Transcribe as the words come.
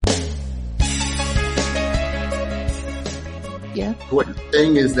Yeah. What you're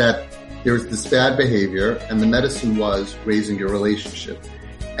saying is that there's this bad behavior and the medicine was raising your relationship.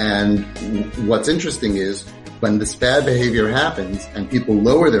 And what's interesting is when this bad behavior happens and people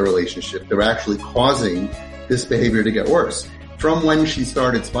lower their relationship, they're actually causing this behavior to get worse. From when she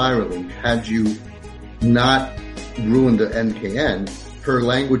started spiraling, had you not ruined the NKN, her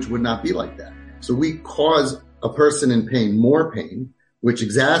language would not be like that. So we cause a person in pain more pain, which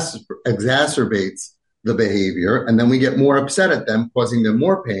exacerbates the behavior, and then we get more upset at them, causing them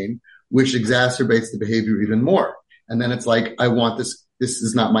more pain, which exacerbates the behavior even more. And then it's like, I want this. This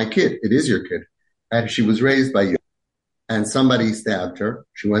is not my kid. It is your kid. And she was raised by you. And somebody stabbed her.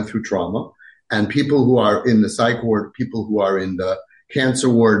 She went through trauma. And people who are in the psych ward, people who are in the cancer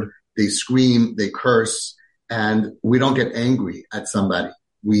ward, they scream, they curse, and we don't get angry at somebody.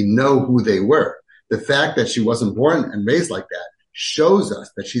 We know who they were. The fact that she wasn't born and raised like that shows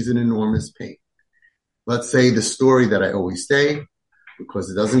us that she's in enormous pain. Let's say the story that I always say, because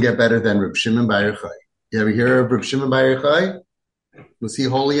it doesn't get better than Reb Shimon Bar Yochai. You ever hear of Reb Shimon Bar Yochai? Was he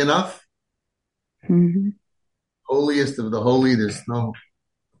holy enough? Mm-hmm. Holiest of the holy, there's no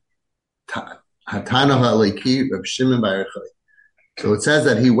Hatana Ha'aleki, Reb Shimon Bar Yochai. So it says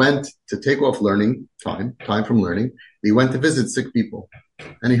that he went to take off learning, time from learning. He went to visit sick people.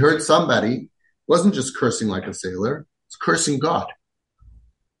 And he heard somebody wasn't just cursing like a sailor, it's cursing God.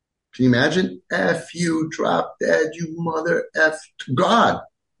 Can you imagine? F you, drop dead, you mother F God.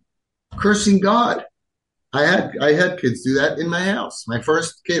 Cursing God. I had kids do that in my house. My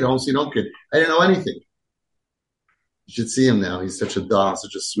first kid, home sweet home kid. I didn't know anything. You should see him now. He's such a doll,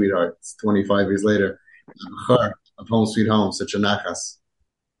 such a sweetheart. It's 25 years later. Of home sweet home, such a nachas.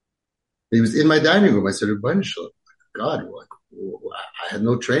 He was in my dining room. I said, God, I had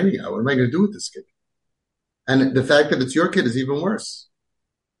no training. What am I going to do with this kid? And the fact that it's your kid is even worse.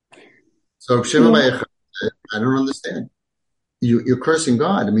 So Shimon Bar Yochai said, I don't understand. You're cursing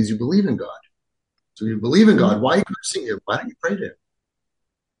God. It means you believe in God. So you believe in God. Why are you cursing him? Why don't you pray to him?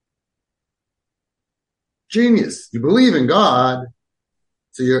 Genius. You believe in God.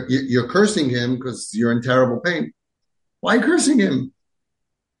 So you're cursing him because you're in terrible pain. Why cursing him?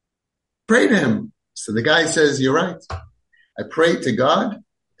 Pray to him. So the guy says, you're right. I prayed to God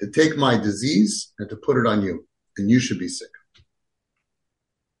to take my disease and to put it on you. And you should be sick.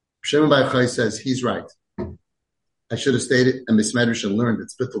 Shimon Bar Yochai says, he's right. I should have stayed and Mismedrash and learned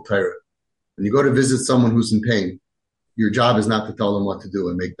it's Bittul Torah. When you go to visit someone who's in pain, your job is not to tell them what to do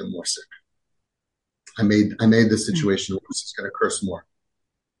and make them more sick. I made this situation worse. He's going to curse more.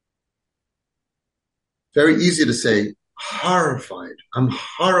 Very easy to say, horrified. I'm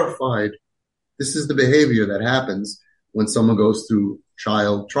horrified. This is the behavior that happens when someone goes through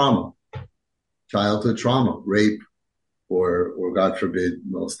childhood trauma, rape, or God forbid,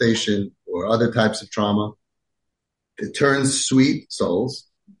 molestation, or other types of trauma. It turns sweet souls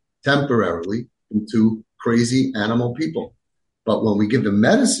temporarily into crazy animal people. But when we give them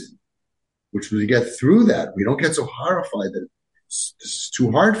medicine, which we get through that, we don't get so horrified that this is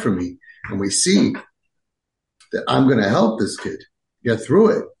too hard for me. And we see that I'm going to help this kid get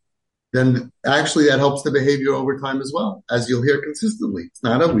through it, then actually that helps the behavior over time as well, as you'll hear consistently. It's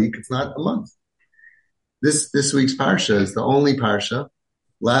not a week, it's not a month. This week's parsha is the only parsha,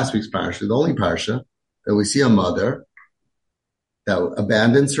 last week's parsha, the only parsha that we see a mother that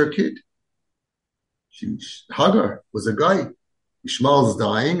abandons her kid. Hagar was a guy. Ishmael is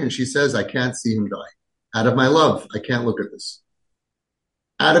dying, and she says, I can't see him die. Out of my love, I can't look at this.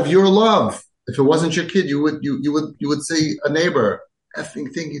 Out of your love, if it wasn't your kid, you would say a neighbor,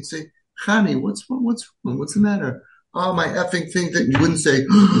 effing thing, you'd say, Chani, what's wrong? What's the matter? Oh, my effing thing. You wouldn't say,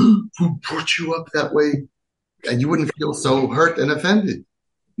 who brought you up that way? And you wouldn't feel so hurt and offended.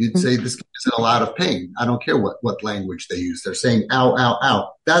 You'd say, this kid is in a lot of pain. I don't care what language they use. They're saying, ow, ow,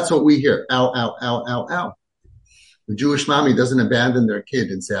 ow. That's what we hear. Ow, ow, ow, ow, ow. The Jewish mommy doesn't abandon their kid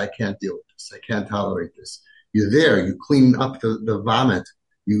and say, I can't deal with this. I can't tolerate this. You're there. You clean up the vomit.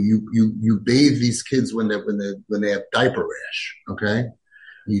 You bathe these kids when they have diaper rash. Okay.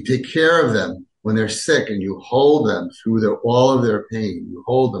 You take care of them when they're sick and you hold them through all of their pain. You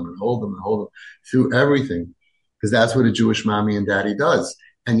hold them and hold them and hold them through everything, because that's what a Jewish mommy and daddy does.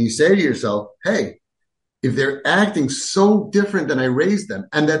 And you say to yourself, hey, if they're acting so different than I raised them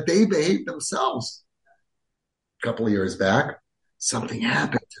and that they behave themselves, a couple of years back, something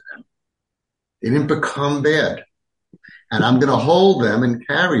happened to them. They didn't become bad. And I'm going to hold them and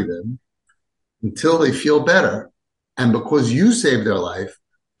carry them until they feel better. And because you saved their life,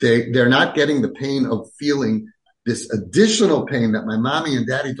 they're not getting the pain of feeling this additional pain that my mommy and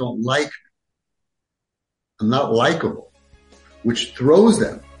daddy don't like. I'm not likable, which throws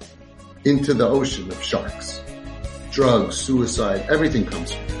them into the ocean of sharks. drugs, suicide, everything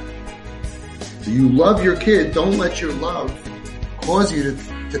comes from that. So you love your kid. Don't let your love cause you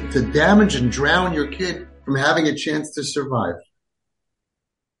to damage and drown your kid from having a chance to survive.